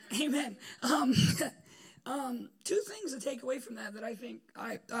Amen. Two things to take away from that I think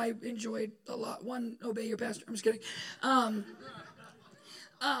I enjoyed a lot. One, obey your pastor. I'm just kidding.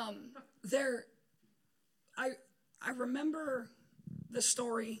 I remember the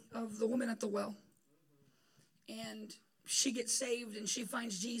story of the woman at the well, and she gets saved and she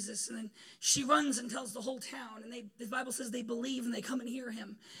finds Jesus, and then she runs and tells the whole town, and the Bible says they believe and they come and hear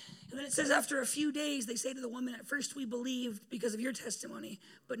him. And then it says after a few days they say to the woman, at first we believed because of your testimony,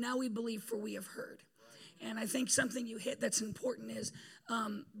 but now we believe for we have heard. And I think something you hit that's important is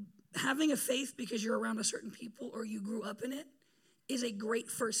having a faith because you're around a certain people or you grew up in it is a great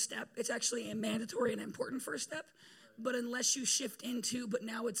first step. It's actually a mandatory and important first step. But unless you shift into, but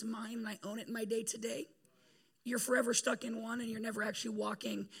now it's mine and I own it in my day to day, you're forever stuck in one and you're never actually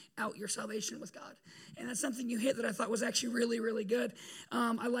walking out your salvation with God. And that's something you hit that I thought was actually really, really good.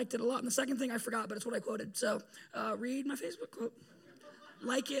 I liked it a lot. And the second thing I forgot, but it's what I quoted. So read my Facebook quote,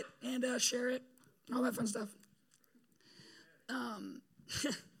 like it, and share it, all that fun stuff.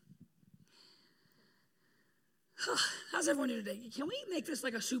 How's everyone doing today? Can we make this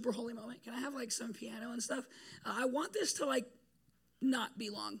like a super holy moment? Can I have like some piano and stuff? I want this to like not be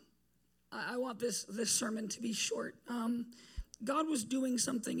long. I want this sermon to be short. God was doing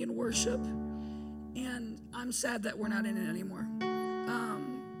something in worship, and I'm sad that we're not in it anymore.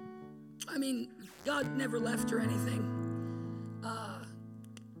 I mean, God never left or anything. But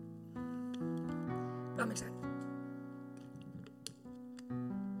I'm excited.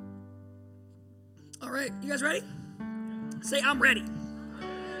 All right, you guys ready? Say, I'm ready.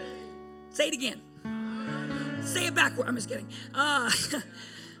 Say it again. Say it backward. I'm just kidding. I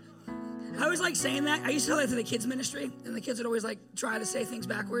always like saying that. I used to tell that to the kids ministry, and the kids would always like try to say things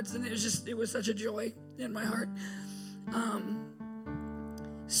backwards, and it was such a joy in my heart.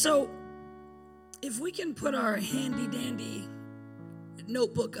 So if we can put our handy dandy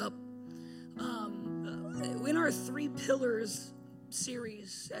notebook up, in our 3 pillars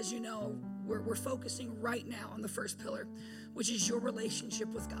series, as you know, we're focusing right now on the first pillar, which is your relationship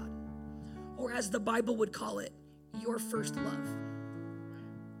with God, or as the Bible would call it, your first love.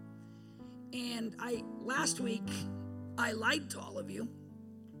 And last week, I lied to all of you,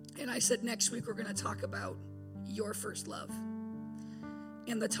 and I said next week we're going to talk about your first love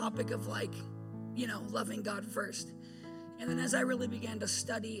and the topic of loving God first. And then as I really began to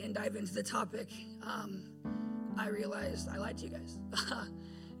study and dive into the topic, I realized I lied to you guys.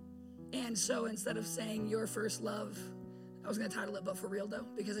 And so instead of saying your first love, I was going to title it But For Real Though,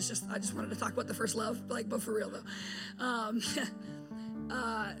 because I just wanted to talk about the first love, but for real though.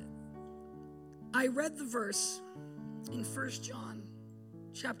 I read the verse in 1 John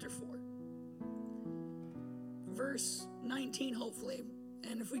chapter 4, verse 19, hopefully.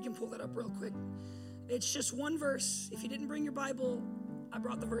 And if we can pull that up real quick. It's just one verse. If you didn't bring your Bible, I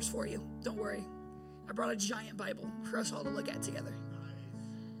brought the verse for you. Don't worry. I brought a giant Bible for us all to look at together.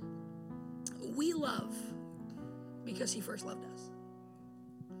 We love because he first loved us.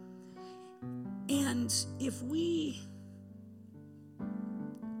 And if we, a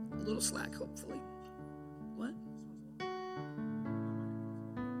little slack, hopefully. What?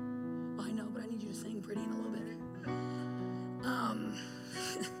 Oh, I know, but I need you to sing pretty in a little bit.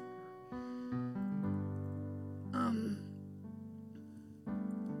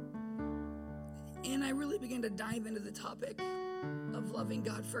 And I really began to dive into the topic of loving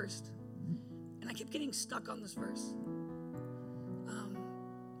God first. And I kept getting stuck on this verse.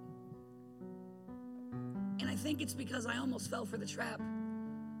 And I think it's because I almost fell for the trap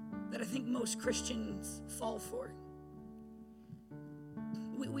that I think most Christians fall for.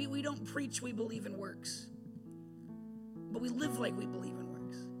 We don't preach we believe in works, but we live like we believe in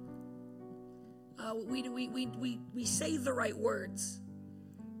works. We say the right words,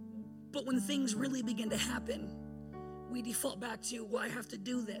 but when things really begin to happen, we default back to, well, I have to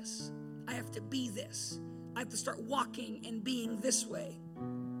do this. I have to be this. I have to start walking and being this way.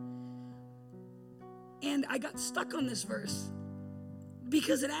 And I got stuck on this verse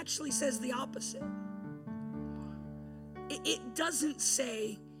because it actually says the opposite. It doesn't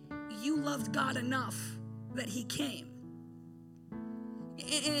say you loved God enough that he came. And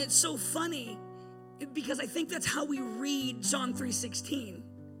it's so funny because I think that's how we read John 3:16.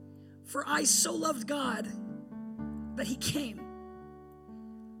 For I so loved God that he came.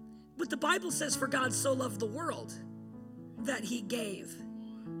 But the Bible says for God so loved the world that he gave.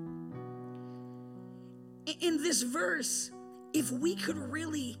 In this verse, if we could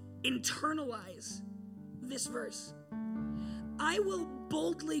really internalize this verse, I will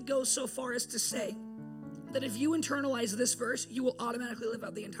boldly go so far as to say that if you internalize this verse, you will automatically live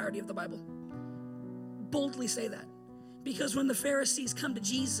out the entirety of the Bible. Boldly say that. Because when the Pharisees come to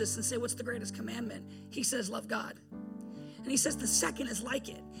Jesus and say, what's the greatest commandment? He says, love God. And he says the second is like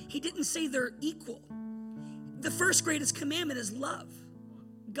it. He didn't say they're equal. The first greatest commandment is love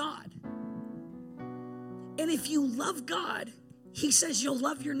God. And if you love God, he says you'll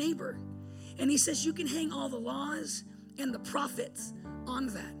love your neighbor. And he says you can hang all the laws and the prophets on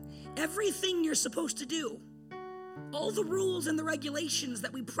that. Everything you're supposed to do, all the rules and the regulations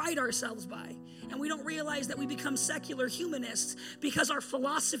that we pride ourselves by, and we don't realize that we become secular humanists because our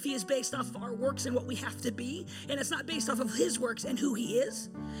philosophy is based off of our works and what we have to be, and it's not based off of his works and who he is.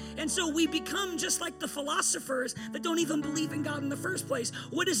 And so we become just like the philosophers that don't even believe in God in the first place.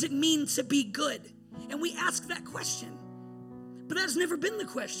 What does it mean to be good? And we ask that question. But that's never been the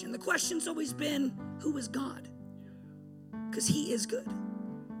question. The question's always been, who is God? Because he is good.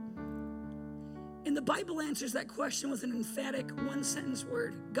 And the Bible answers that question with an emphatic one-sentence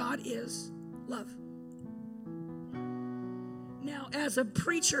word. God is love. Now, as a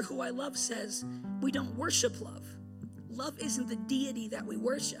preacher who I love says, we don't worship love. Love isn't the deity that we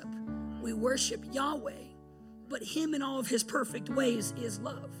worship. We worship Yahweh, but him in all of his perfect ways is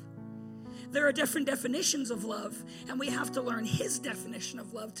love. There are different definitions of love, and we have to learn his definition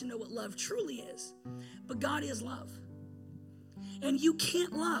of love to know what love truly is. But God is love. And you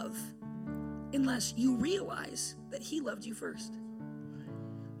can't love unless you realize that he loved you first.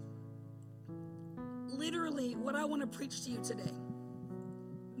 Literally, what I want to preach to you today,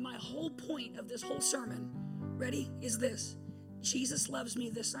 my whole point of this whole sermon, ready, is this. Jesus loves me,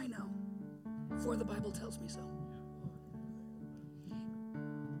 this I know, for the Bible tells me so.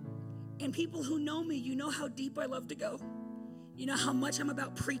 And people who know me, you know how deep I love to go. You know how much I'm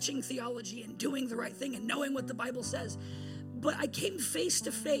about preaching theology and doing the right thing and knowing what the Bible says. But I came face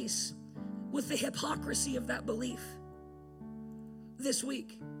to face with the hypocrisy of that belief this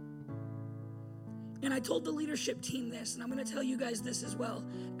week. And I told the leadership team this, and I'm going to tell you guys this as well.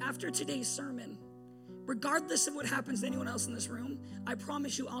 After today's sermon, regardless of what happens to anyone else in this room, I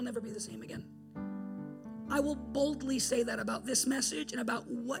promise you I'll never be the same again. I will boldly say that about this message and about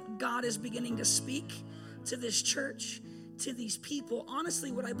what God is beginning to speak to this church, to these people,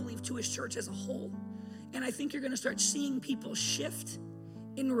 honestly, what I believe to his church as a whole. And I think you're going to start seeing people shift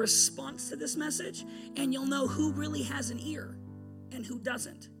in response to this message, and you'll know who really has an ear and who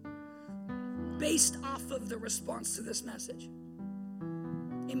doesn't, based off of the response to this message.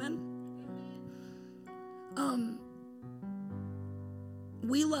 Amen?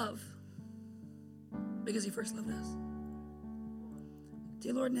 We love because he first loved us.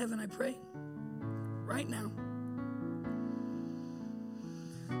 Dear Lord in heaven, I pray right now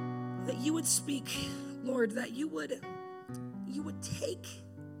that you would speak, Lord, that you would take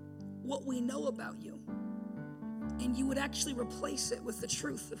what we know about you and you would actually replace it with the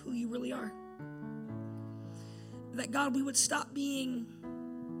truth of who you really are. That, God, we would stop being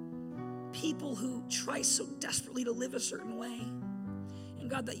people who try so desperately to live a certain way. And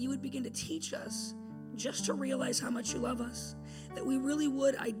God, that you would begin to teach us just to realize how much you love us. That we really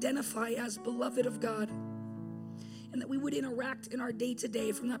would identify as beloved of God. And that we would interact in our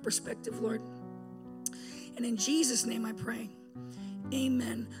day-to-day from that perspective, Lord. And in Jesus' name I pray.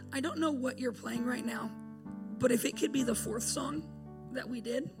 Amen. I don't know what you're playing right now, but if it could be the fourth song that we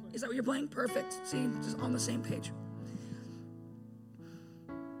did, is that what you're playing? Perfect. See, just on the same page.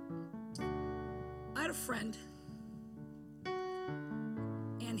 I had a friend,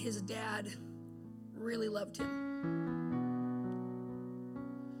 and his dad really loved him.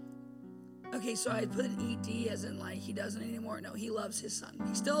 Okay, so I put an ED as in like he doesn't anymore. No, he loves his son.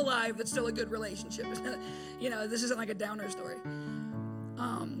 He's still alive. It's still a good relationship. It's not, this isn't like a downer story.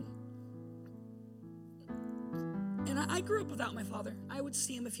 And I grew up without my father. I would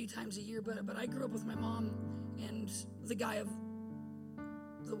see him a few times a year, but I grew up with my mom and the guy of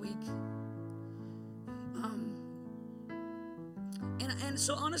the week. And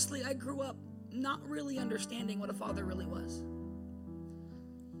so honestly, I grew up not really understanding what a father really was.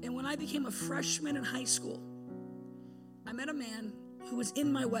 And when I became a freshman in high school, I met a man who was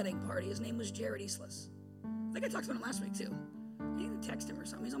in my wedding party. His name was Jared Eastless. I think I talked about him last week too. I need to text him or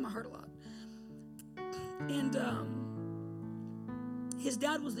something. He's on my heart a lot. And his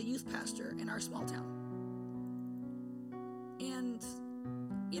dad was the youth pastor in our small town. And,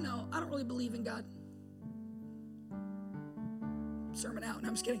 I don't really believe in God. Sermon out. No,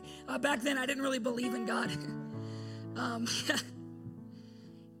 I'm just kidding. Back then, I didn't really believe in God.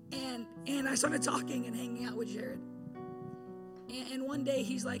 And I started talking and hanging out with Jared. And one day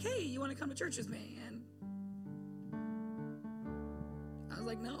he's like, hey, you want to come to church with me? And I was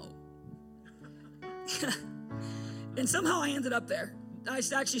like, no. And somehow I ended up there. I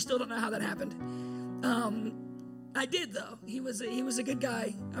actually still don't know how that happened. I did, though. He was a good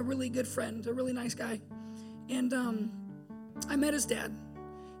guy, a really good friend, a really nice guy. And I met his dad.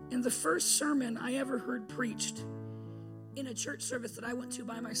 And the first sermon I ever heard preached in a church service that I went to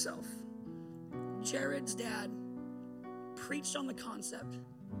by myself, Jared's dad preached on the concept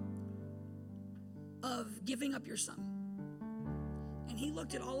of giving up your son. And he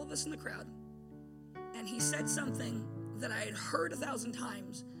looked at all of us in the crowd, and he said something that I had heard 1,000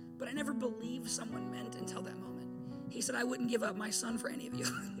 times, but I never believed someone meant until that moment. He said, I wouldn't give up my son for any of you.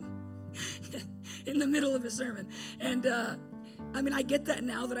 In the middle of his sermon. And I get that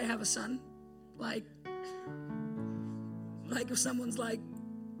now that I have a son. Like if someone's like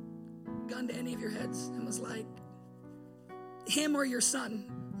gun to any of your heads and was like, him or your son,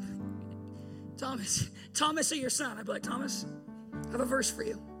 Thomas or your son, I'd be like, Thomas, I have a verse for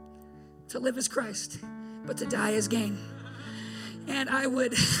you. To live is Christ, but to die is gain. And I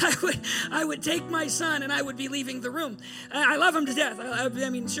would take my son and I would be leaving the room. I love him to death. I'd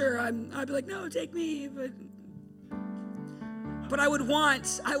be like, no, take me. But I would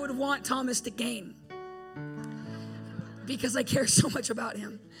want Thomas to gain because I care so much about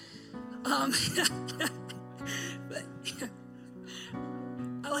him. But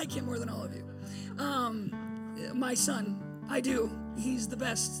I like him more than all of you. My son, I do. He's the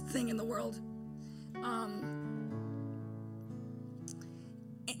best thing in the world.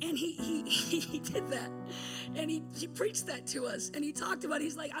 And he did that, and he preached that to us, and he talked about,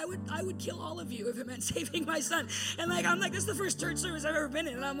 he's like, I would kill all of you if it meant saving my son. And I'm like, this is the first church service I've ever been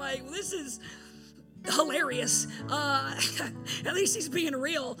in, and I'm like, well, this is hilarious. At least he's being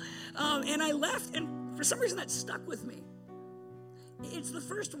real. And I left, and for some reason that stuck with me. It's the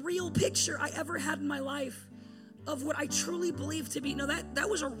first real picture I ever had in my life of what I truly believe to be. No, that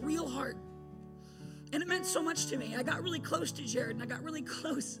was a real heart. And it meant so much to me. I got really close to Jared, and I got really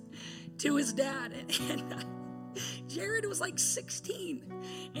close to his dad. And Jared was like 16.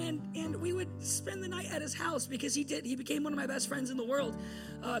 And we would spend the night at his house because he became one of my best friends in the world.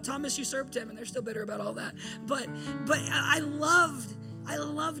 Thomas usurped him, and they're still bitter about all that. But I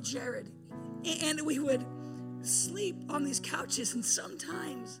loved Jared. And we would sleep on these couches, and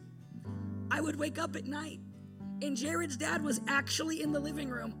sometimes I would wake up at night, and Jared's dad was actually in the living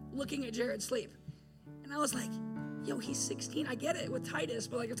room looking at Jared sleep. And I was like, yo, he's 16. I get it with Titus,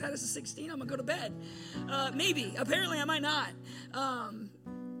 but if Titus is 16, I'm going to go to bed. Maybe. Apparently, I might not.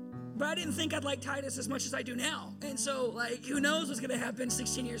 But I didn't think I'd like Titus as much as I do now. And so, who knows what's going to happen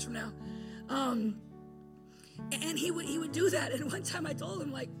 16 years from now. And he would do that. And one time I told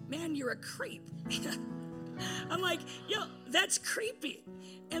him, man, you're a creep. I'm like, yo, that's creepy.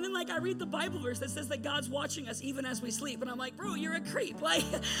 And then I read the Bible verse that says that God's watching us even as we sleep. And I'm like, bro, you're a creep. What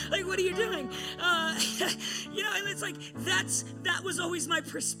are you doing? And it's that was always my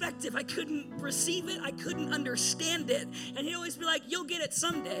perspective. I couldn't receive it. I couldn't understand it. And he'd always be like, you'll get it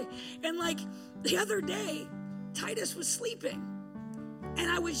someday. And the other day, Titus was sleeping. And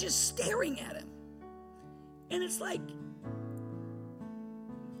I was just staring at him. And it's like,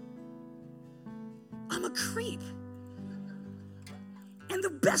 I'm a creep. And the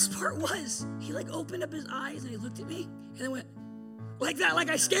best part was, he opened up his eyes and he looked at me and then went like that, like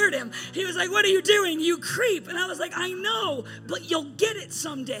I scared him. He was like, what are you doing, you creep? And I was like, I know, but you'll get it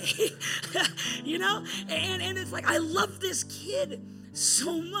someday. And it's I love this kid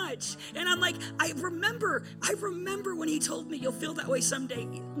so much. And I'm like, I remember when he told me you'll feel that way someday.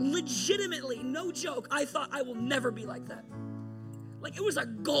 Legitimately, no joke, I thought I will never be like that. It was a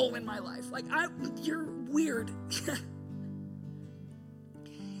goal in my life. You're weird.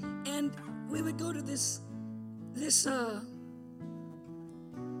 And we would go to these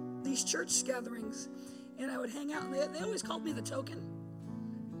church gatherings, and I would hang out, and they always called me the token,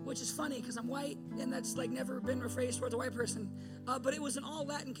 which is funny because I'm white, and that's never been rephrased towards a white person. But it was an all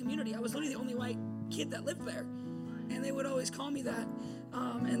Latin community. I was literally the only white kid that lived there, and they would always call me that.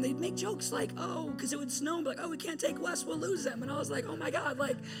 And they'd make jokes because it would snow, and be like, oh, we can't take Wes, we'll lose them. And I was like, oh my God,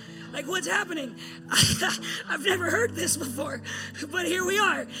 what's happening? I've never heard this before, but here we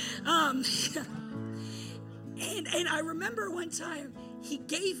are. And I remember one time he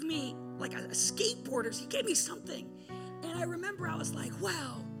gave me a skateboarders. He gave me something. And I remember I was like,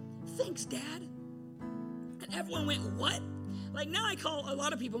 wow, thanks, Dad. And everyone went, what? Now I call a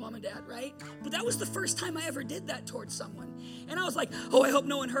lot of people mom and dad, right? But that was the first time I ever did that towards someone. And I was like, oh, I hope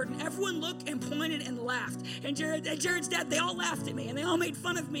no one heard. And everyone looked and pointed and laughed. And Jared's dad, they all laughed at me and they all made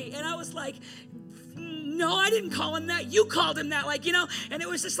fun of me. And I was like, no, I didn't call him that. You called him that, and it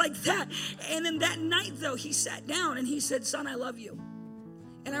was just like that. And then that night, though, he sat down and he said, son, I love you.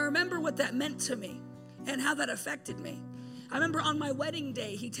 And I remember what that meant to me and how that affected me. I remember on my wedding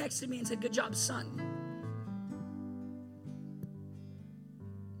day, he texted me and said, good job, son.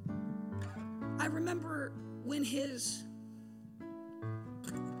 I remember when his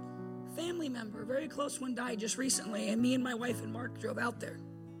family member, very close one, died just recently, and me and my wife and Mark drove out there.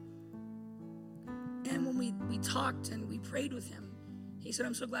 And when we talked and we prayed with him, he said,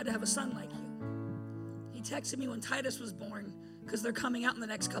 I'm so glad to have a son like you. He texted me when Titus was born, because they're coming out in the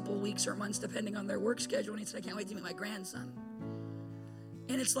next couple of weeks or months, depending on their work schedule, and he said, I can't wait to meet my grandson.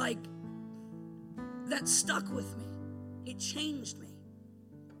 And it's like, that stuck with me. It changed me.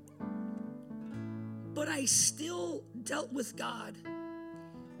 But I still dealt with God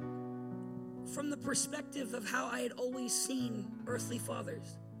from the perspective of how I had always seen earthly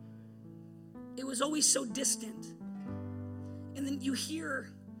fathers. It was always so distant. And then you hear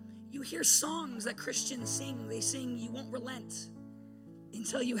songs that Christians sing. They sing, you won't relent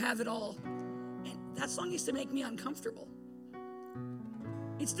until you have it all. And that song used to make me uncomfortable.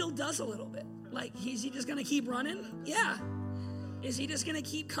 It still does a little bit. Like, is he just going to keep running? Yeah. Is he just going to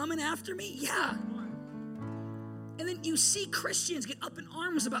keep coming after me? Yeah. And then you see Christians get up in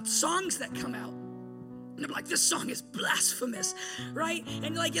arms about songs that come out. And they're like, this song is blasphemous, right?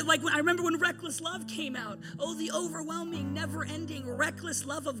 And like I remember when Reckless Love came out. Oh, the overwhelming, never-ending, reckless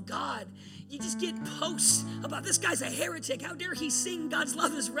love of God. You just get posts about this guy's a heretic. How dare he sing God's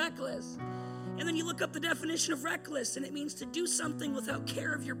love is reckless? And then you look up the definition of reckless, and it means to do something without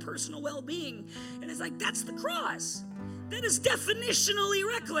care of your personal well-being. And it's like, that's the cross. That is definitionally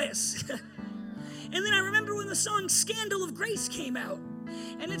reckless. And then I remember when the song Scandal of Grace came out.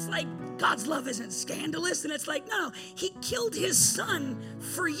 And it's like, God's love isn't scandalous. And it's like, no, he killed his son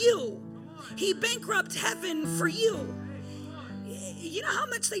for you. He bankrupted heaven for you. You know how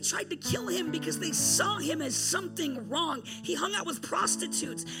much they tried to kill him because they saw him as something wrong. He hung out with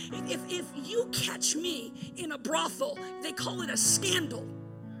prostitutes. If you catch me in a brothel, they call it a scandal.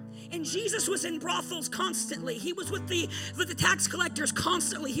 And Jesus was in brothels constantly. He was with the tax collectors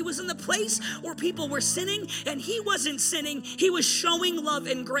constantly. He was in the place where people were sinning, and he wasn't sinning. He was showing love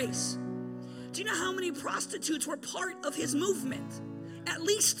and grace. Do you know how many prostitutes were part of his movement? At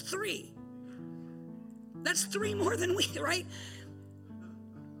least 3. That's 3 more than we, right?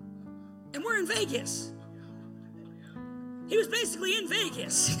 And we're in Vegas. He was basically in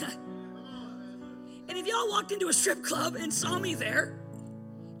Vegas. And if y'all walked into a strip club and saw me there,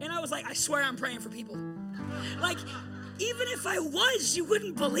 and I was like, I swear I'm praying for people. Like, even if I was, you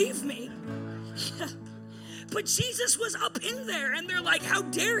wouldn't believe me. But Jesus was up in there, and they're like, how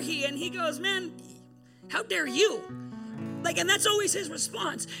dare he? And he goes, man, how dare you? Like, and that's always his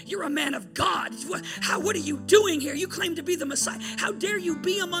response. You're a man of God. What are you doing here? You claim to be the Messiah. How dare you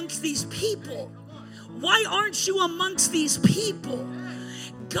be amongst these people? Why aren't you amongst these people?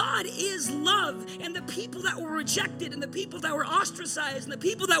 God is love, and the people that were rejected and the people that were ostracized and the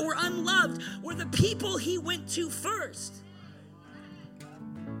people that were unloved were the people he went to first.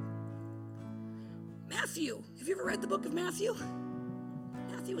 Matthew, have you ever read the book of Matthew?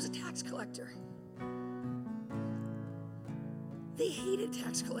 Matthew was a tax collector. They hated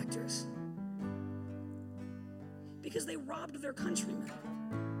tax collectors because they robbed their countrymen.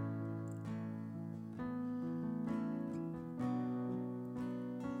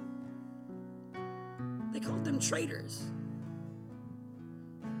 They called them traitors.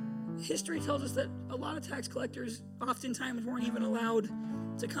 History tells us that a lot of tax collectors oftentimes weren't even allowed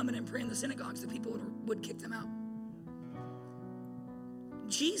to come in and pray in the synagogues. The people would kick them out.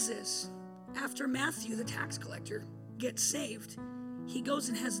 Jesus, after Matthew, the tax collector, gets saved, he goes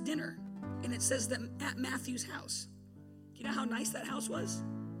and has dinner. And it says that at Matthew's house. Do you know how nice that house was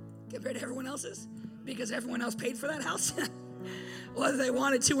compared to everyone else's? Because everyone else paid for that house, whether they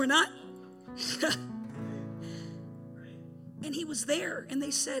wanted to or not. And he was there, and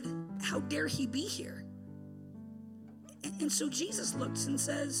they said, how dare he be here? And so Jesus looks and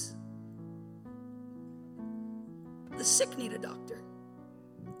says, the sick need a doctor.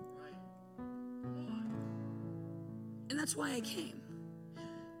 And that's why I came.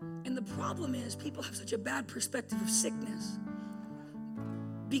 And the problem is people have such a bad perspective of sickness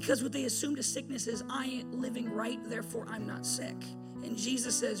because what they assumed as sickness is I ain't living right, therefore I'm not sick. And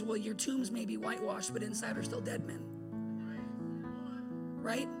Jesus says, well, your tombs may be whitewashed, but inside are still dead men.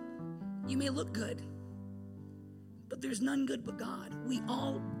 Right? You may look good, but there's none good but God. We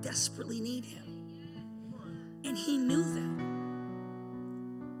all desperately need him. And he knew that.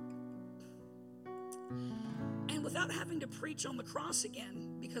 And without having to preach on the cross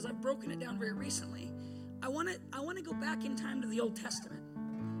again, because I've broken it down very recently, I want to go back in time to the Old Testament.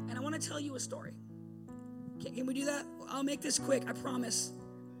 And I want to tell you a story. Can we do that? I'll make this quick, I promise.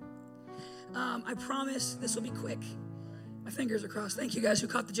 I promise this will be quick. My fingers are crossed. Thank you guys who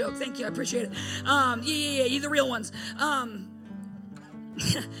caught the joke. Thank you. I appreciate it. Yeah, you're the real ones.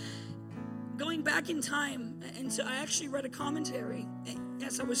 Going went back in time, and so I actually read a commentary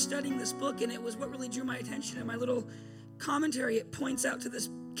as I was studying this book, and it was what really drew my attention. In my little commentary, it points out to this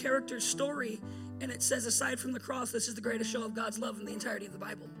character's story, and it says, aside from the cross, this is the greatest show of God's love in the entirety of the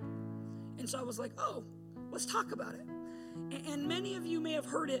Bible. And so I was like, oh, let's talk about it. And many of you may have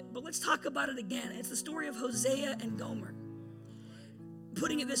heard it, but let's talk about it again. It's the story of Hosea and Gomer.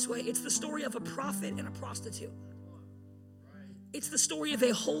 Putting it this way, it's the story of a prophet and a prostitute. It's the story of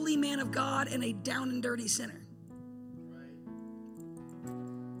a holy man of God and a down and dirty sinner.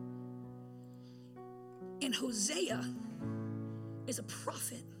 And Hosea is a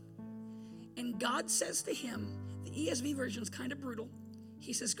prophet. And God says to him, the ESV version is kind of brutal.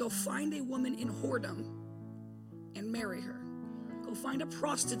 He says, go find a woman in whoredom and marry her. Go find a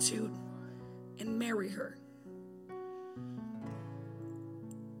prostitute and marry her.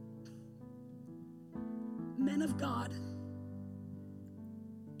 Men of God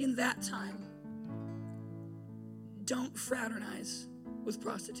in that time don't fraternize with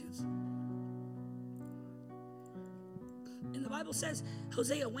prostitutes. And the Bible says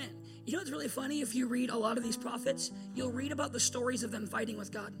Hosea went. You know what's really funny? If you read a lot of these prophets, you'll read about the stories of them fighting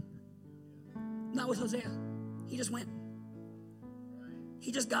with God. Not with Hosea. He just went.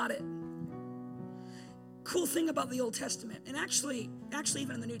 He just got it. Cool thing about the Old Testament, and actually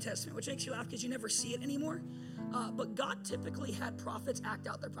even in the New Testament, which makes you laugh because you never see it anymore, but God typically had prophets act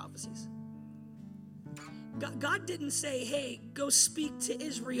out their prophecies. God didn't say, hey, go speak to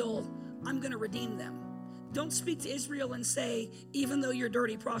Israel, I'm going to redeem them. Don't speak to Israel and say, even though you're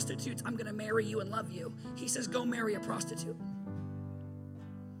dirty prostitutes, I'm going to marry you and love you. He says, go marry a prostitute.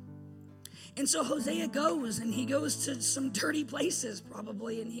 And so Hosea goes, and he goes to some dirty places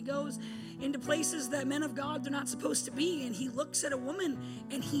probably, and he goes into places that men of God are not supposed to be, and he looks at a woman,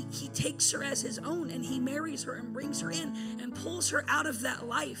 and he takes her as his own, and he marries her and brings her in and pulls her out of that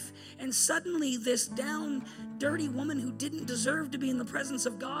life. And suddenly this down, dirty woman who didn't deserve to be in the presence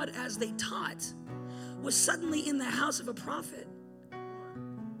of God as they taught was suddenly in the house of a prophet.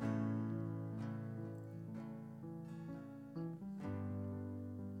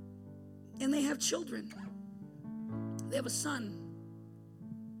 And they have children. They have a son.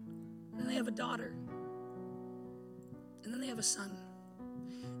 And they have a daughter. And then they have a son.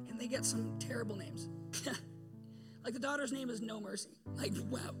 And they get some terrible names. Like the daughter's name is No Mercy. Like,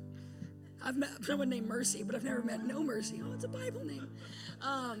 wow. I've met someone named Mercy, but I've never met No Mercy. Oh, it's a Bible name.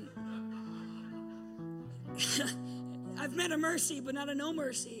 I've met a Mercy, but not a No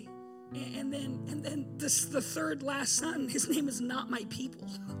Mercy. And then the third last son, his name is Not My People.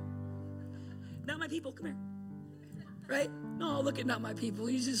 Not my people, come here. Right? No, look at Not My People.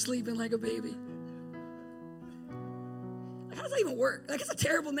 He's just sleeping like a baby. Like, how does that even work? Like, it's a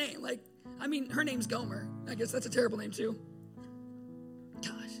terrible name. Like, I mean, her name's Gomer. I guess that's a terrible name too.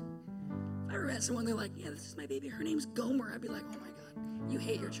 Gosh. If I ever met someone, they're like, yeah, this is my baby. Her name's Gomer. I'd be like, oh my God, you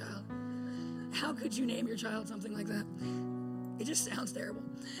hate your child. How could you name your child something like that? It just sounds terrible.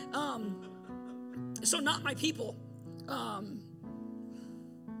 So Not My People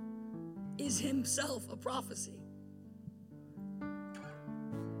is himself a prophecy.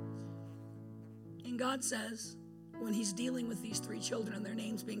 And God says, when he's dealing with these three children and their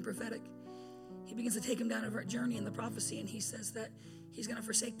names being prophetic, he begins to take them down a journey in the prophecy, and he says that he's going to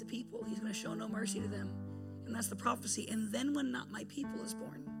forsake the people. He's going to show no mercy to them. And that's the prophecy. And then when Not My People is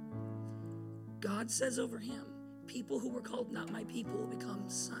born, God says over him, people who were called Not My People will become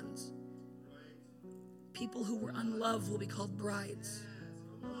sons. People who were unloved will be called brides.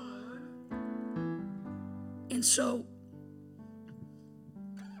 And so,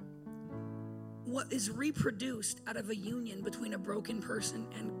 what is reproduced out of a union between a broken person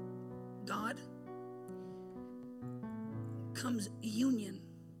and God comes union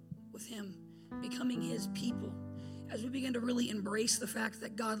with him, becoming his people. As we begin to really embrace the fact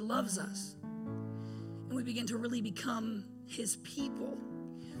that God loves us, and we begin to really become his people,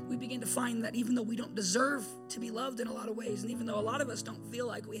 we begin to find that even though we don't deserve to be loved in a lot of ways, and even though a lot of us don't feel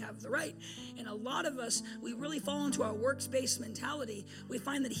like we have the right, and a lot of us, we really fall into our works-based mentality, we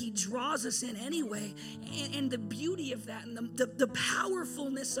find that he draws us in anyway. And the beauty of that and the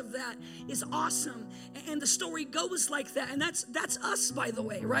powerfulness of that is awesome. And the story goes like that. And that's us, by the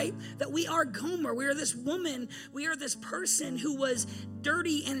way, right? That we are Gomer. We are this woman. We are this person who was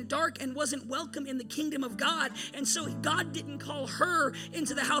dirty and dark and wasn't welcome in the kingdom of God. And so God didn't call her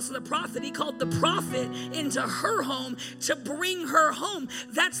into the house of the prophet. He called the prophet into her home to bring her home.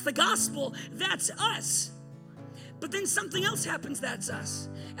 That's the gospel. That's us. But then something else happens. That's us.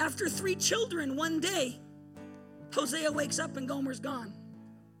 After 3 children, one day, Hosea wakes up and Gomer's gone.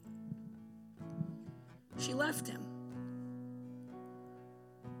 She left him.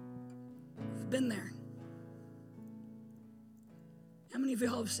 been there? How many of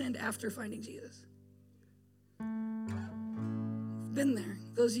y'all have sinned after finding Jesus? Been there.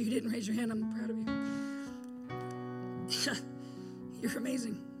 Those of you who didn't raise your hand, I'm proud of you. You're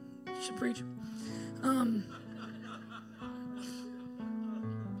amazing. You should preach.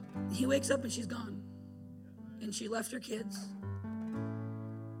 He wakes up and she's gone. And she left her kids.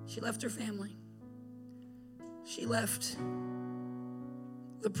 She left her family. She left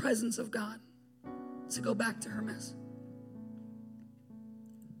the presence of God to go back to her mess.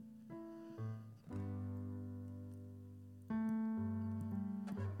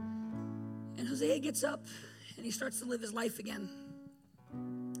 And Hosea gets up and he starts to live his life again.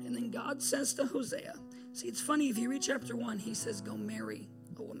 And then God says to Hosea, see, it's funny, if you read chapter 1, he says, go marry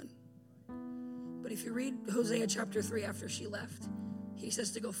a woman. But if you read Hosea chapter 3 after she left, he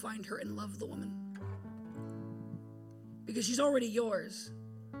says to go find her and love the woman. Because she's already yours.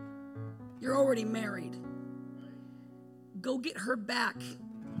 You're already married. Go get her back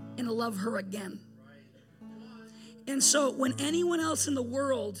and love her again. And so when anyone else in the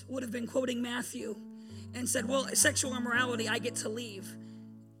world would have been quoting Matthew and said, well, sexual immorality, I get to leave,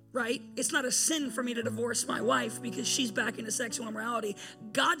 right? It's not a sin for me to divorce my wife because she's back into sexual immorality.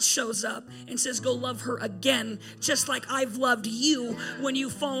 God shows up and says, go love her again, just like I've loved you when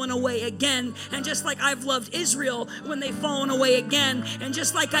you've fallen away again, and just like I've loved Israel when they've fallen away again, and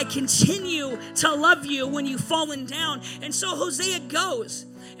just like I continue to love you when you've fallen down. And so Hosea goes,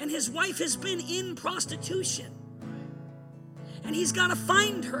 and his wife has been in prostitution, and he's got to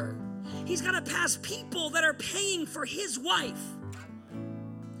find her. He's got to pass people that are paying for his wife.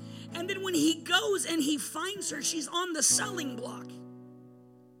 And then when he goes and he finds her, she's on the selling block.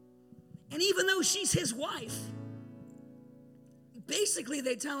 And even though she's his wife, basically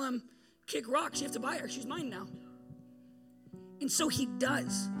they tell him, kick rocks, you have to buy her. She's mine now. And so he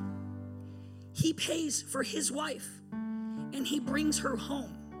does. He pays for his wife and he brings her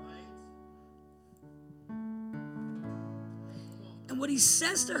home. And what he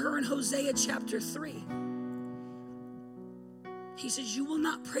says to her in Hosea chapter 3, he says, you will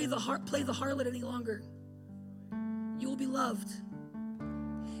not play the harlot any longer. You will be loved.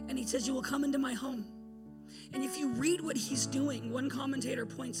 And he says, you will come into my home. And if you read what he's doing, one commentator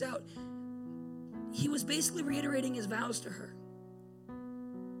points out, he was basically reiterating his vows to her.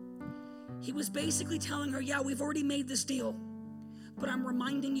 He was basically telling her, yeah, we've already made this deal, but I'm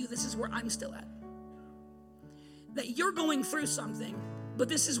reminding you this is where I'm still at. That you're going through something, but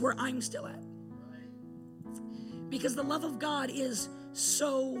this is where I'm still at. Because the love of God is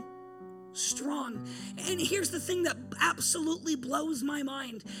so strong. And here's the thing that absolutely blows my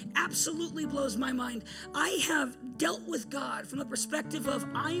mind. Absolutely blows my mind. I have dealt with God from the perspective of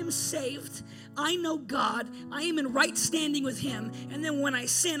I am saved. I know God. I am in right standing with him. And then when I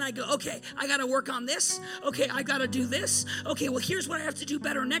sin, I go, okay, I got to work on this. Okay, I got to do this. Okay, well, here's what I have to do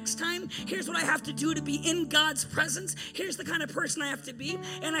better next time. Here's what I have to do to be in God's presence. Here's the kind of person I have to be.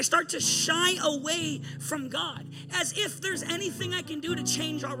 And I start to shy away from God as if there's anything I can do to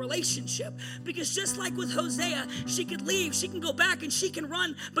change our relationship. Because just like with Hosea, she could leave, she can go back and she can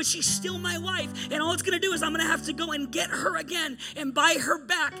run, but she's still my wife. And all it's going to do is I'm going to have to go and get her again and buy her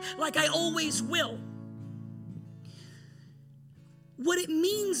back like I always will. What it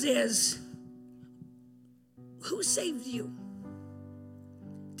means is, who saved you?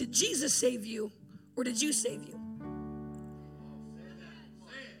 Did Jesus save you or did you save you?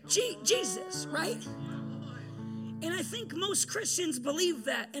 Jesus, right? And I think most Christians believe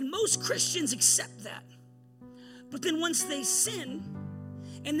that, and most Christians accept that. But then once they sin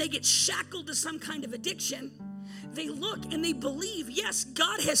and they get shackled to some kind of addiction, they look and they believe, yes,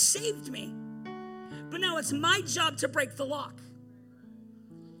 God has saved me, but now it's my job to break the lock.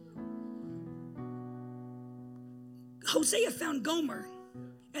 Hosea found Gomer,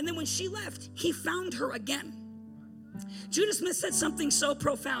 and then when she left, he found her again. Judah Smith said something so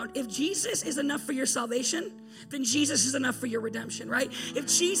profound. If Jesus is enough for your salvation, then Jesus is enough for your redemption, right? If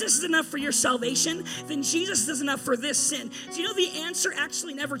Jesus is enough for your salvation, then Jesus is enough for this sin. Do you know the answer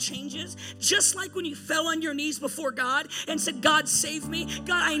actually never changes? Just like when you fell on your knees before God and said, God, save me.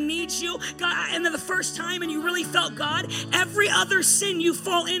 God, I need you. God, and then the first time and you really felt God, every other sin you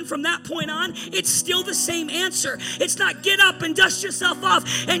fall in from that point on, it's still the same answer. It's not get up and dust yourself off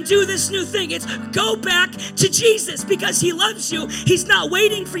and do this new thing. It's go back to Jesus because he loves you. He's not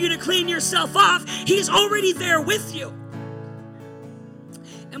waiting for you to clean yourself off. He's already there with you.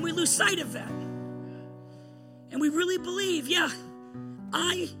 And we lose sight of that. And we really believe, yeah,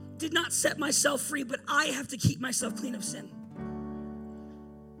 I did not set myself free, but I have to keep myself clean of sin.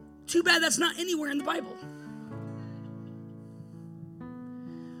 Too bad that's not anywhere in the Bible.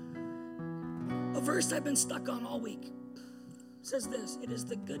 A verse I've been stuck on all week says this: it is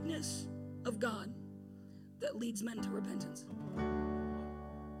the goodness of God that leads men to repentance.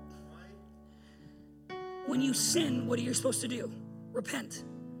 When you sin, what are you supposed to do? Repent.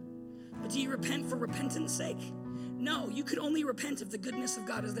 But do you repent for repentance' sake? No, you could only repent if the goodness of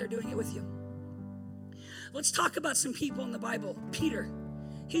God is there doing it with you. Let's talk about some people in the Bible. Peter.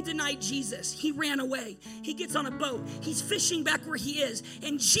 He denied Jesus. He ran away. He gets on a boat. He's fishing back where he is.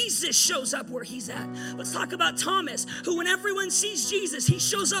 And Jesus shows up where he's at. Let's talk about Thomas, who when everyone sees Jesus, he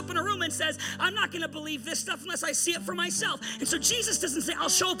shows up in a room and says, I'm not going to believe this stuff unless I see it for myself. And so Jesus doesn't say, I'll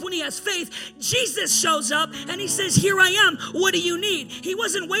show up when he has faith. Jesus shows up and he says, here I am. What do you need? He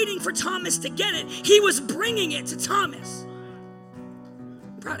wasn't waiting for Thomas to get it. He was bringing it to Thomas.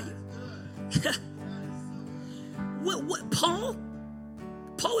 I'm proud of you. What Paul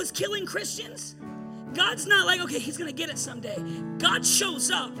is killing Christians. God's not like, okay, he's going to get it someday. God shows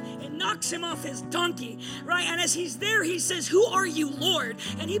up and knocks him off his donkey, right? And as he's there, he says, who are you, Lord?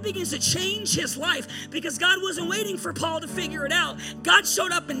 And he begins to change his life because God wasn't waiting for Paul to figure it out. God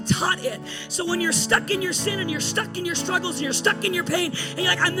showed up and taught it. So when you're stuck in your sin and you're stuck in your struggles and you're stuck in your pain and you're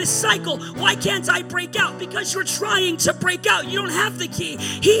like, I'm this cycle, why can't I break out? Because you're trying to break out. You don't have the key.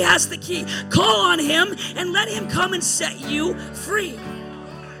 He has the key. Call on him and let him come and set you free.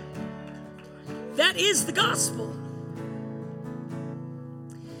 That is the gospel.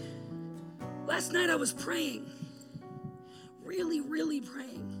 Last night I was praying, really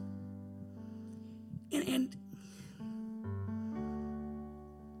praying. And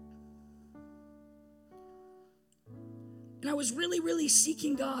I was really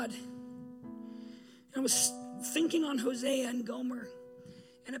seeking God. And I was thinking on Hosea and Gomer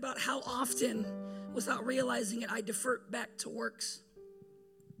and about how often, without realizing it, I defer back to works.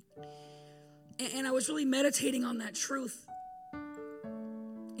 And I was really meditating on that truth.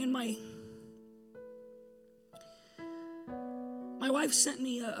 And my wife sent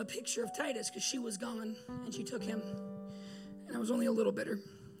me a picture of Titus because she was gone and she took him. And I was only a little bitter.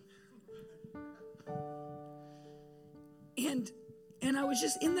 And I was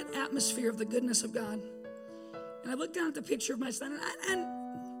just in that atmosphere of the goodness of God. And I looked down at the picture of my son, and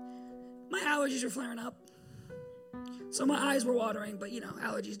my allergies were flaring up. So my eyes were watering, but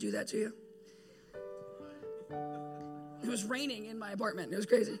allergies do that to you. It was raining in my apartment. It was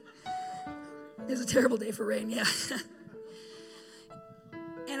crazy. It was a terrible day for rain, yeah.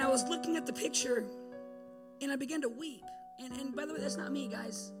 And I was looking at the picture, and I began to weep. And by the way, that's not me,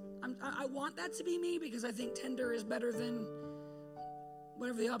 guys. I want that to be me because I think tender is better than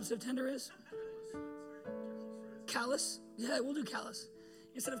whatever the opposite of tender is. Callous? Yeah, we'll do callous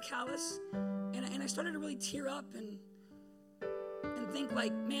instead of callous. And I started to really tear up and think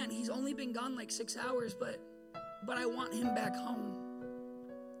like, man, he's only been gone like 6 hours, but I want him back home.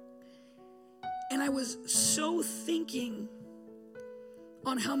 And I was so thinking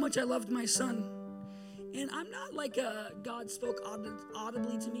on how much I loved my son. And I'm not like a God spoke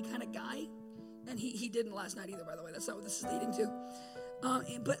audibly to me kind of guy. And he didn't last night either, by the way. That's not what this is leading to.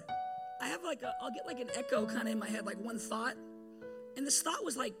 But I have I'll get like an echo kind of in my head, like one thought. And this thought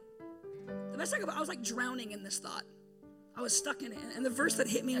was like, the best thing about it, I was like drowning in this thought. I was stuck in it. And the verse that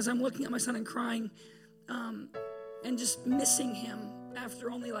hit me as I'm looking at my son and crying, and just missing him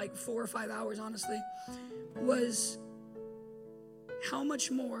after only like 4 or 5 hours, honestly, was how much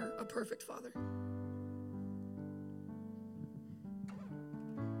more a perfect father.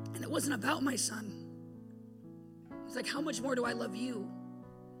 And it wasn't about my son. It's like, how much more do I love you?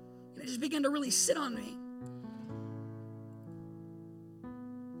 And it just began to really sit on me.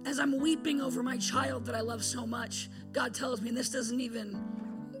 As I'm weeping over my child that I love so much, God tells me, and this doesn't even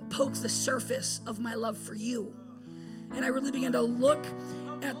poke the surface of my love for you. And I really began to look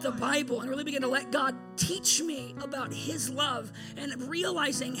at the Bible and really began to let God teach me about his love and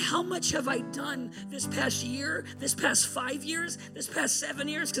realizing how much have I done this past year, this past 5 years, this past 7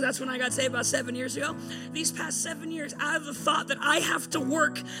 years, because that's when I got saved about 7 years ago. These past 7 years, out of the thought that I have to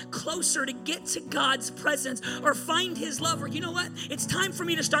work closer to get to God's presence or find his love, or you know what? It's time for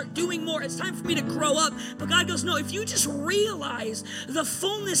me to start doing more. It's time for me to grow up. But God goes, no, if you just realize the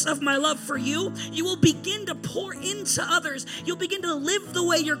fullness of my love for you, you will begin to pour into others. You'll begin to live the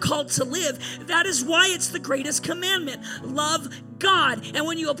way you're called to live. That is why it's the greatest commandment. Love God. And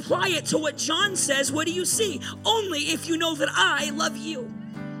when you apply it to what John says, what do you see? Only if you know that I love you.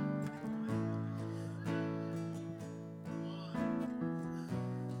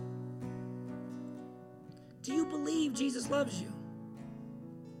 Do you believe Jesus loves you?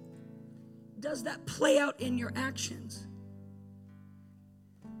 Does that play out in your actions?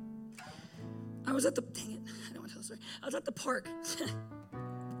 I was at the, dang it, I don't want to tell the story. I was at the park.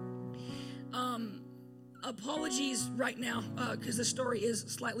 apologies right now, because the story is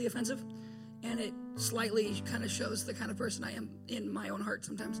slightly offensive, and it slightly kind of shows the kind of person I am in my own heart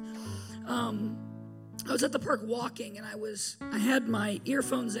sometimes. I was at the park walking, and I had my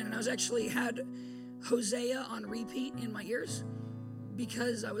earphones in, and I was actually had Hosea on repeat in my ears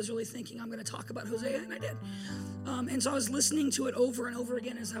because I was really thinking I'm going to talk about Hosea, and I did. And so I was listening to it over and over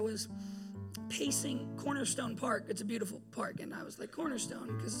again as I was pacing Cornerstone Park. It's a beautiful park, and I was like,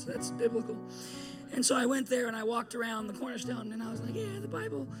 Cornerstone, because that's biblical. And so I went there, and I walked around the Cornerstone, and I was like, yeah, the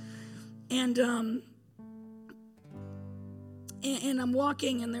Bible. And I'm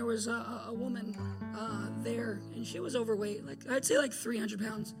walking, and there was a woman there, and she was overweight, like I'd say like 300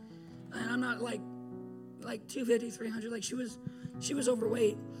 pounds. And I'm not like 250, 300, like she was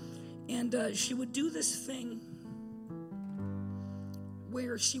overweight. And she would do this thing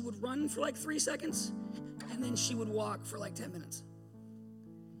where she would run for like 3 seconds, and then she would walk for like 10 minutes.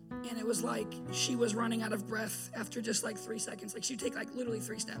 And it was like she was running out of breath after just like 3 seconds. Like she'd take like literally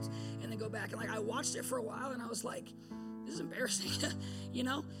 3 steps and then go back. And like I watched it for a while, and I was like, this is embarrassing, you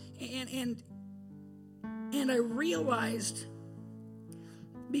know? And I realized,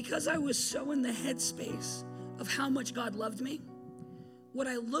 because I was so in the headspace of how much God loved me, what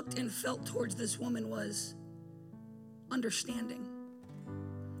I looked and felt towards this woman was understanding.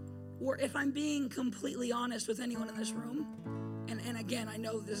 Or if I'm being completely honest with anyone in this room, and again, I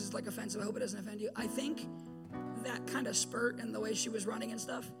know this is like offensive, I hope it doesn't offend you, I think that kind of spurt and the way she was running and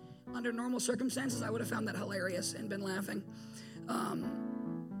stuff, under normal circumstances, I would have found that hilarious and been laughing.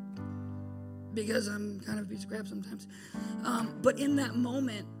 Because I'm kind of a piece of crap sometimes. But in that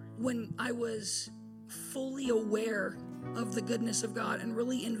moment, when I was fully aware of the goodness of God and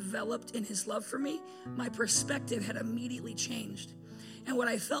really enveloped in his love for me, my perspective had immediately changed. And what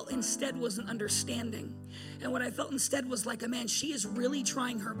I felt instead was an understanding. And what I felt instead was like, man, she is really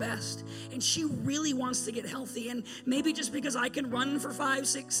trying her best. And she really wants to get healthy. And maybe just because I can run for 5,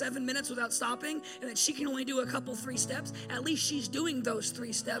 6, 7 minutes without stopping, and that she can only do a couple, 3 steps, at least she's doing those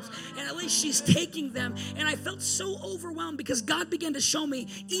 3 steps. And at least she's taking them. And I felt so overwhelmed because God began to show me,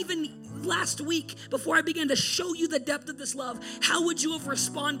 even last week, before I began to show you the depth of this love, how would you have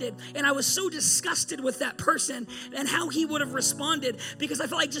responded? And I was so disgusted with that person and how he would have responded, because I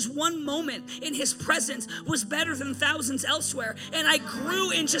felt like just one moment in his presence was better than thousands elsewhere. And I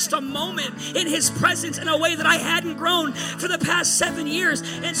grew in just a moment in his presence in a way that I hadn't grown for the past 7 years.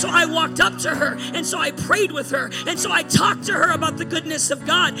 And so I walked up to her, and so I prayed with her, and so I talked to her about the goodness of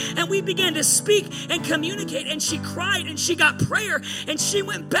God, and we began to speak and communicate, and she cried, and she got prayer, and she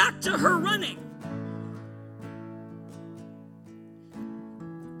went back to her running.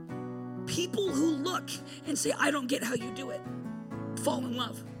 People who look and say, I don't get how you do it, fall in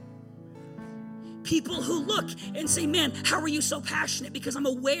love. People who look and say, man, how are you so passionate? Because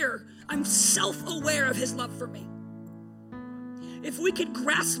I'm self-aware of his love for me. If we could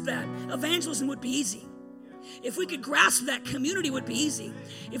grasp that, evangelism would be easy. If we could grasp that, community would be easy.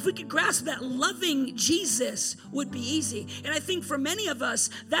 If we could grasp that, loving Jesus would be easy. And I think for many of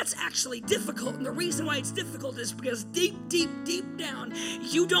us, that's actually difficult. And the reason why it's difficult is because deep, deep, deep down,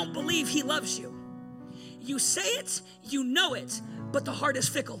 you don't believe he loves you. You say it, you know it, but the heart is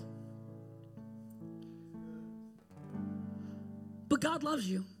fickle. But God loves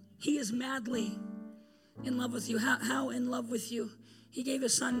you. He is madly in love with you. How in love with you? He gave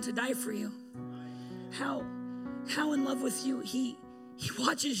his son to die for you. How in love with you? He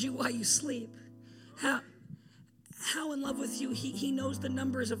watches you while you sleep. How in love with you? He knows the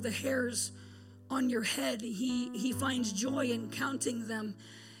numbers of the hairs on your head. He finds joy in counting them.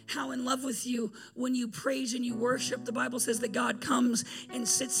 How in love with you when you praise and you worship. The Bible says that God comes and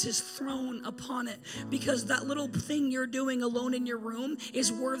sits his throne upon it, because that little thing you're doing alone in your room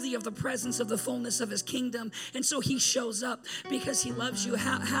is worthy of the presence of the fullness of his kingdom. And so he shows up because he loves you.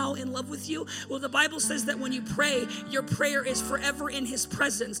 How in love with you? Well, the Bible says that when you pray, your prayer is forever in his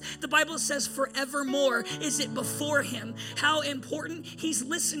presence. The Bible says forevermore is it before him. How important? He's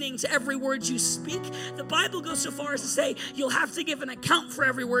listening to every word you speak. The Bible goes so far as to say you'll have to give an account for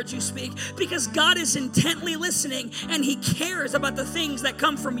every word you speak, because God is intently listening, and he cares about the things that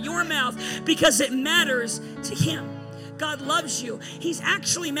come from your mouth because it matters to him. God loves you. He's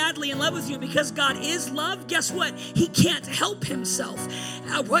actually madly in love with you because God is love. Guess what? He can't help himself.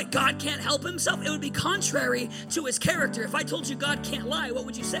 What? God can't help himself? It would be contrary to his character. If I told you God can't lie, what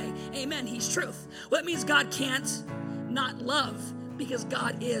would you say? Amen. He's truth. Well, that means God can't not love, because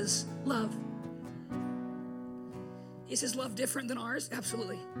God is love. Is his love different than ours?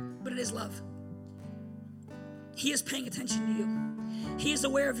 Absolutely. But it is love. He is paying attention to you. He is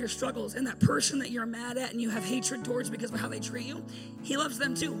aware of your struggles. And that person that you're mad at and you have hatred towards because of how they treat you, he loves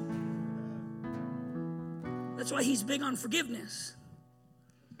them too. That's why he's big on forgiveness.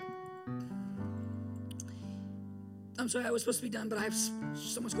 I'm sorry, I was supposed to be done, but I have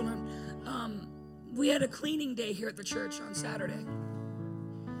so much going on. We had a cleaning day here at the church on Saturday.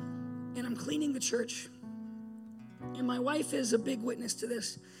 And I'm cleaning the church. And my wife is a big witness to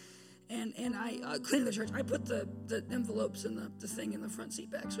this. And I clean the church. I put the envelopes and the thing in the front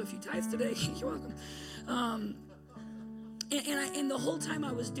seat back. So if you tithe today, you're welcome. And the whole time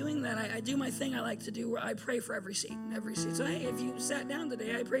I was doing that, I do my thing I like to do where I pray for every seat. So, hey, if you sat down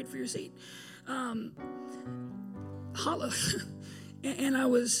today, I prayed for your seat. Hollow. And I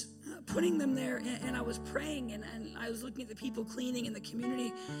was putting them there, and I was praying, and I was looking at the people cleaning in the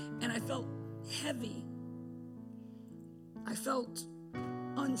community, and I felt heavy. I felt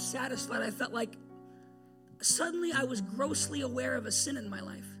unsatisfied. I felt like suddenly I was grossly aware of a sin in my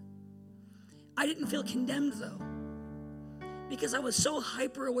life. I didn't feel condemned, though, because I was so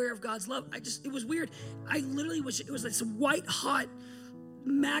hyper aware of God's love. It was weird. It was this white hot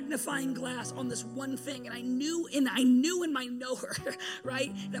magnifying glass on this one thing, and I knew in my knower,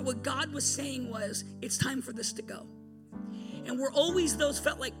 right, that what God was saying was, it's time for this to go. And where always those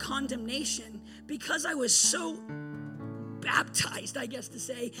felt like condemnation, because I was so baptized, I guess to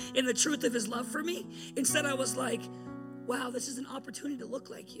say, in the truth of his love for me, instead I was like, wow, this is an opportunity to look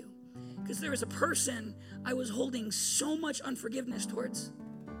like you. Because there was a person I was holding so much unforgiveness towards.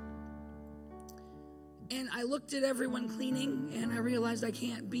 And I looked at everyone cleaning, and I realized I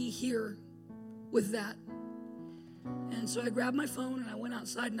can't be here with that. And so I grabbed my phone, and I went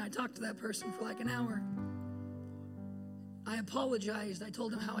outside, and I talked to that person for like an hour. I apologized. I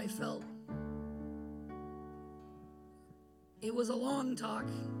told him how I felt. It was a long talk.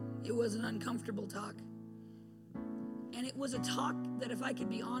 It was an uncomfortable talk. And it was a talk that, if I could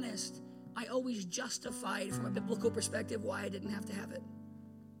be honest, I always justified from a biblical perspective why I didn't have to have it.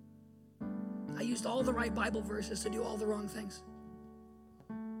 I used all the right Bible verses to do all the wrong things.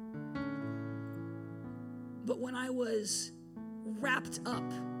 But when I was wrapped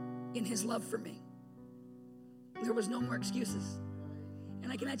up in his love for me, there was no more excuses.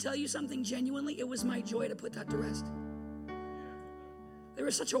 And can I tell you something genuinely? It was my joy to put that to rest. There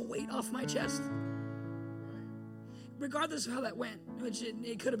was such a weight off my chest. Regardless of how that went, which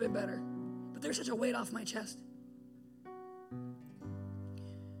it could have been better. But there's such a weight off my chest.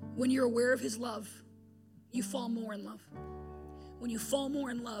 When you're aware of his love, you fall more in love. When you fall more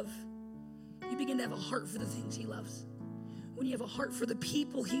in love, you begin to have a heart for the things he loves. When you have a heart for the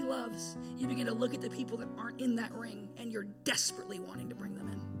people he loves, you begin to look at the people that aren't in that ring, and you're desperately wanting to bring them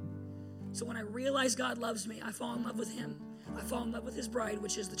in. So when I realize God loves me, I fall in love with him. I fall in love with his bride,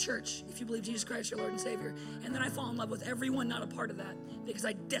 which is the church, if you believe Jesus Christ, your Lord and Savior. And then I fall in love with everyone not a part of that, because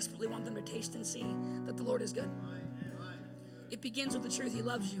I desperately want them to taste and see that the Lord is good. It begins with the truth. He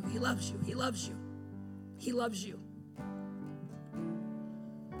loves you. He loves you. He loves you. He loves you.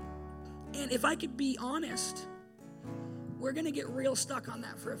 And if I could be honest, we're going to get real stuck on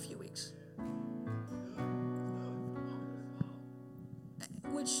that for a few weeks.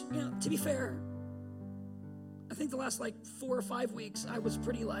 Which, to be fair, I think the last 4 or 5 weeks, I was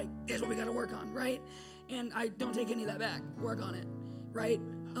pretty here's what we got to work on, right? And I don't take any of that back. Work on it, right?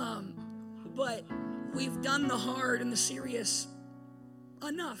 But we've done the hard and the serious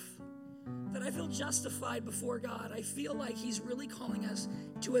enough that I feel justified before God. I feel like he's really calling us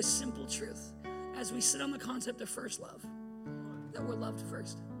to a simple truth as we sit on the concept of first love, that we're loved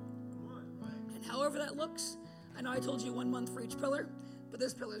first. And however that looks, I know I told you 1 month for each pillar, but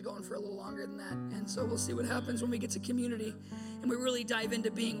this pillar is going for a little longer than that. And so we'll see what happens when we get to community and we really dive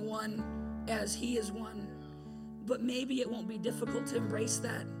into being one as he is one. But maybe it won't be difficult to embrace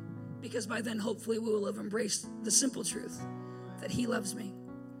that, because by then, hopefully, we will have embraced the simple truth that he loves me.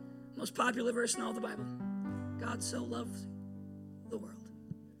 Most popular verse in all the Bible. God so loved the world.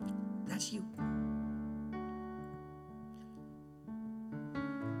 That's you.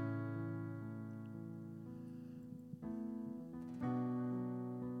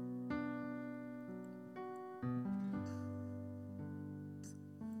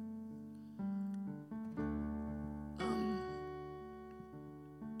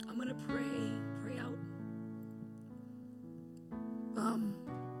 I'm going to pray out.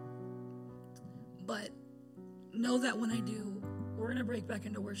 But know that when I do, we're going to break back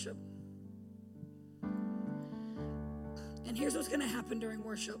into worship. And here's what's going to happen during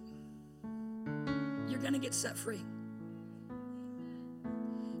worship. You're going to get set free.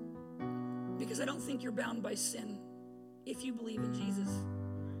 Because I don't think you're bound by sin if you believe in Jesus.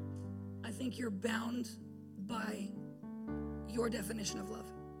 I think you're bound by your definition of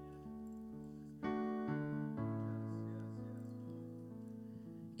love.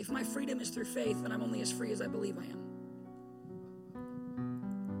 If If my freedom is through faith, then I'm only as free as I believe I am.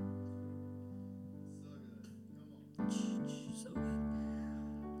 So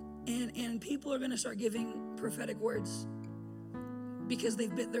good. And people are going to start giving prophetic words because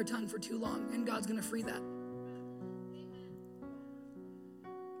they've bit their tongue for too long, and God's going to free that.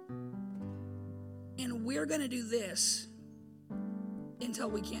 And we're going to do this until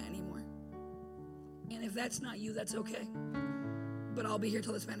we can't anymore. And if that's not you, that's okay. But I'll be here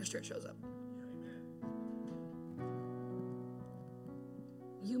till the Spanish church shows up.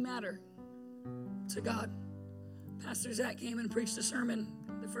 You matter to God. Pastor Zach came and preached a sermon.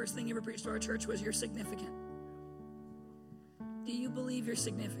 The first thing he ever preached to our church was, you're significant. Do you believe you're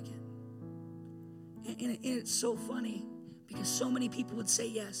significant? And it's so funny because so many people would say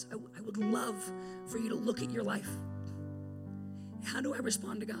yes. I would love for you to look at your life. How do I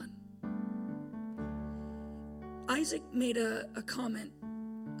respond to God? Isaac made a comment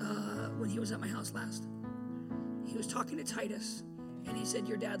when he was at my house last. He was talking to Titus, and he said,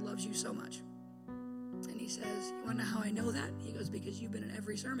 your dad loves you so much. And he says, you want to know how I know that? He goes, because you've been in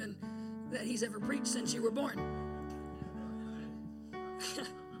every sermon that he's ever preached since you were born. And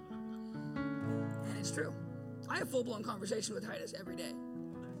it's true. I have full-blown conversation with Titus every day.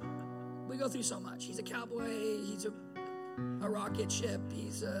 We go through so much. He's a cowboy. He's a rocket ship.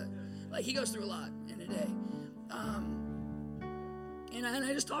 He goes through a lot in a day. And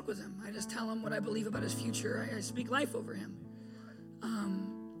I just talk with him. I just tell him what I believe about his future. I speak life over him.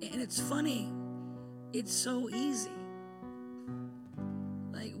 And it's funny. It's so easy.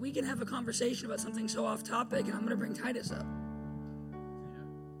 Like, we can have a conversation about something so off topic, and I'm going to bring Titus up.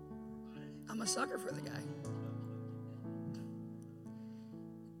 I'm a sucker for the guy.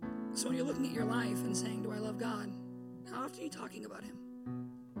 So when you're looking at your life and saying, do I love God? How often are you talking about him?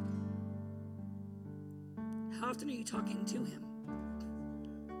 How often are you talking to him?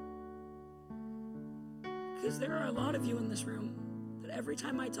 Because there are a lot of you in this room that every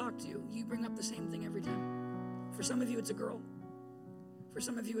time I talk to you, you bring up the same thing every time. For some of you, it's a girl. For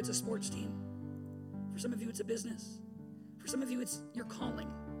some of you, it's a sports team. For some of you, it's a business. For some of you, it's your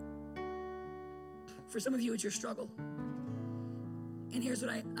calling. For some of you, it's your struggle. And here's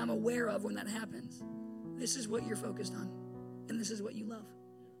what I'm aware of when that happens. This is what you're focused on. And this is what you love.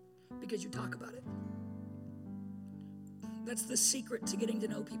 Because you talk about it. That's the secret to getting to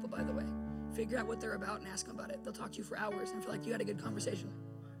know people, by the way. Figure out what they're about and ask them about it. They'll talk to you for hours and feel like you had a good conversation.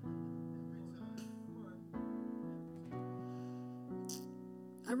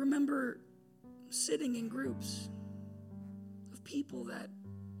 I remember sitting in groups of people that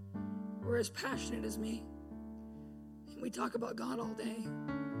were as passionate as me. And we talk about God all day.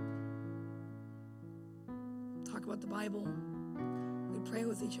 Talk about the Bible. We pray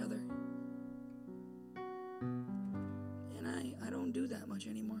with each other. And I don't do that much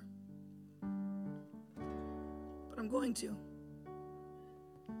anymore. But I'm going to.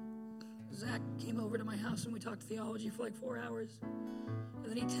 Zach came over to my house and we talked theology for like 4 hours. And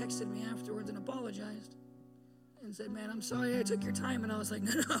then he texted me afterwards and apologized and said, man, I'm sorry I took your time. And I was like,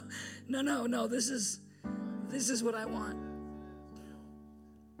 no, this is what I want.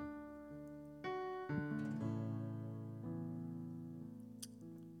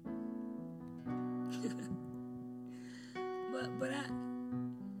 but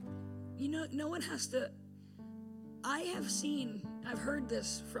no one has to. I've heard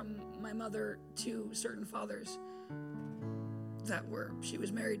this from my mother to certain fathers that she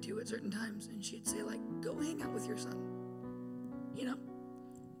was married to at certain times, and she'd say, like, go hang out with your son.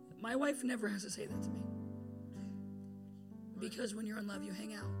 My wife never has to say that to me. Because when you're in love, you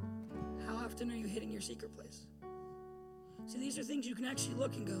hang out. How often are you hitting your secret place? See, these are things you can actually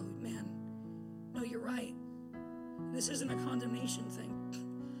look and go, man, no, you're right. This isn't a condemnation thing.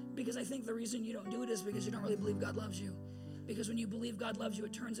 Because I think the reason you don't do it is because you don't really believe God loves you. Because when you believe God loves you,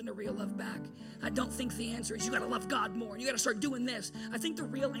 it turns into real love back. I don't think the answer is you got to love God more and you got to start doing this. I think the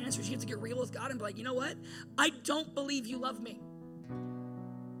real answer is you have to get real with God and be like, you know what? I don't believe you love me.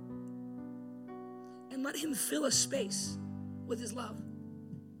 And let him fill a space with his love.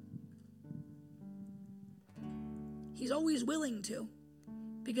 He's always willing to,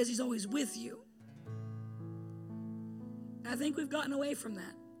 because he's always with you. I think we've gotten away from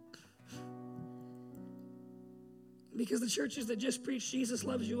that. Because the churches that just preach Jesus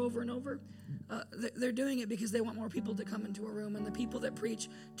loves you over and over, they're doing it because they want more people to come into a room. And the people that preach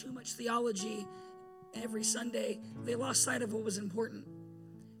too much theology every Sunday, they lost sight of what was important.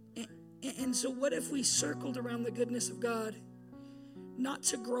 And so what if we circled around the goodness of God, not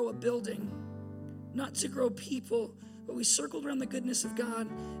to grow a building, not to grow people, but we circled around the goodness of God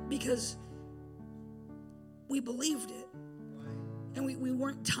because we believed it. And we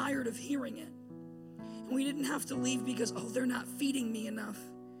weren't tired of hearing it. And we didn't have to leave because, oh, they're not feeding me enough.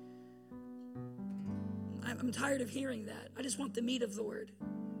 I'm tired of hearing that. I just want the meat of the word.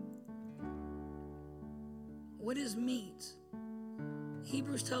 What is meat?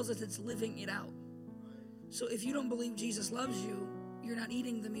 Hebrews tells us it's living it out. So if you don't believe Jesus loves you, you're not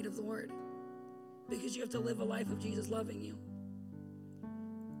eating the meat of the word, because you have to live a life of Jesus loving you.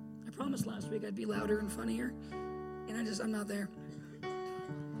 I promised last week I'd be louder and funnier, and I'm not there.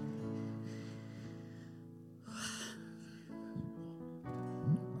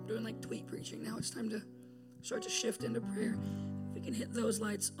 I'm doing like tweet preaching now. It's time to start to shift into prayer. If we can hit those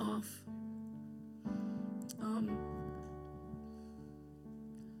lights off.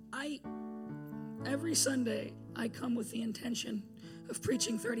 Every Sunday, I come with the intention of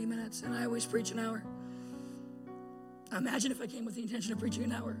preaching 30 minutes, and I always preach an hour. Imagine if I came with the intention of preaching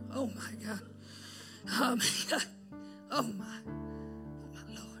an hour. Oh, my God. Oh, my God. Oh, my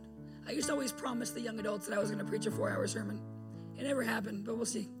Lord. I used to always promise the young adults that I was going to preach a 4-hour sermon. It never happened, but we'll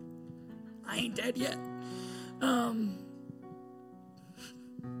see. I ain't dead yet. I'm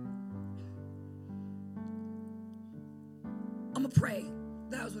going to pray.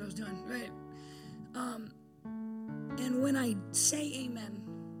 That was what I was doing, right? And when I say amen,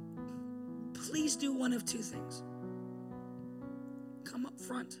 please do one of two things. Come up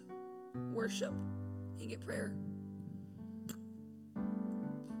front, worship, and get prayer.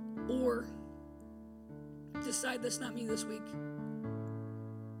 Or decide that's not me this week.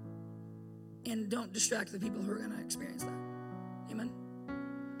 And don't distract the people who are going to experience that. Amen?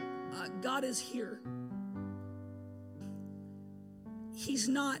 God is here. He's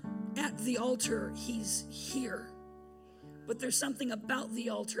not at the altar, he's here. But there's something about the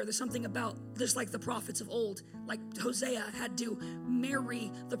altar. There's something about, just like the prophets of old, like Hosea had to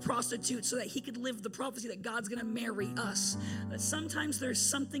marry the prostitute so that he could live the prophecy that God's going to marry us. That sometimes there's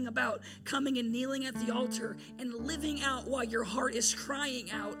something about coming and kneeling at the altar and living out while your heart is crying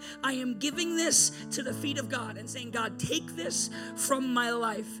out, I am giving this to the feet of God, and saying, God, take this from my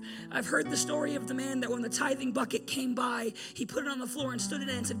life. I've heard the story of the man that when the tithing bucket came by, he put it on the floor and stood in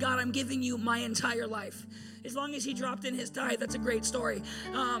it and said, God, I'm giving you my entire life. As long as he dropped in his tithe, that's a great story.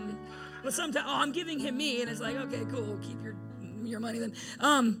 But sometimes, I'm giving him me, and it's like, okay, cool, keep your money then.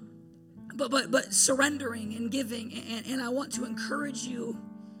 But surrendering and giving, and I want to encourage you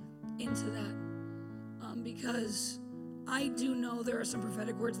into that, because I do know there are some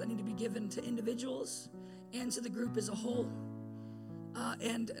prophetic words that need to be given to individuals and to the group as a whole.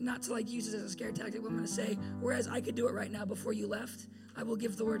 And not to use it as a scare tactic, but I'm going to say, whereas I could do it right now before you left, I will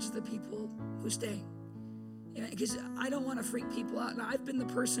give the words to the people who stay. Because I don't want to freak people out. Now, I've been the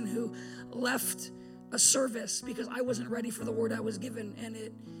person who left a service because I wasn't ready for the word I was given, and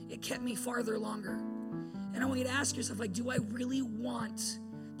it kept me farther longer. And I want you to ask yourself, do I really want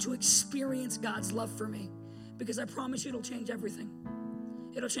to experience God's love for me? Because I promise you it'll change everything.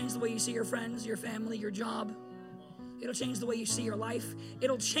 It'll change the way you see your friends, your family, your job. It'll change the way you see your life.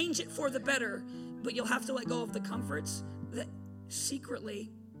 It'll change it for the better, but you'll have to let go of the comforts that secretly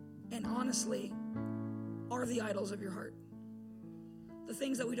and honestly are the idols of your heart. The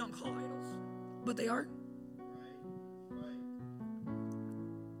things that we don't call idols, but they are.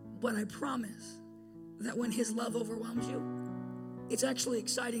 But I promise that when his love overwhelms you, it's actually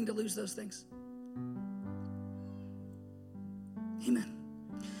exciting to lose those things. Amen.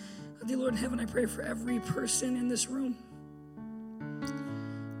 Dear Lord in heaven, I pray for every person in this room.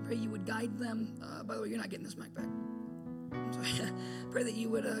 I pray you would guide them. By the way, you're not getting this mic back. I'm sorry. Pray that you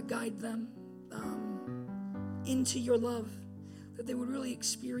would guide them into your love, that they would really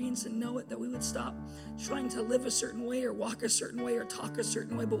experience and know it, that we would stop trying to live a certain way or walk a certain way or talk a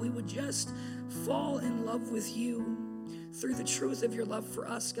certain way, but we would just fall in love with you through the truth of your love for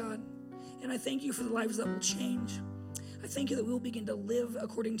us, God. And I thank you for the lives that will change. I thank you that we'll begin to live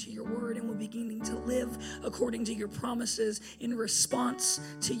according to your word, and we're beginning to live according to your promises in response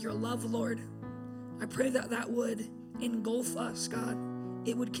to your love, Lord. I pray that that would engulf us, God.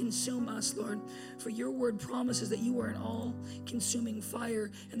 It would consume us, Lord. For your word promises that you are an all-consuming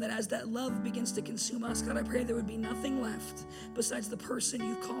fire, and that as that love begins to consume us, God, I pray there would be nothing left besides the person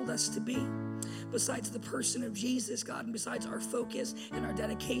you've called us to be, besides the person of Jesus, God, and besides our focus and our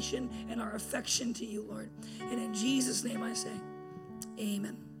dedication and our affection to you, Lord. And in Jesus' name I say,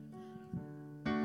 amen.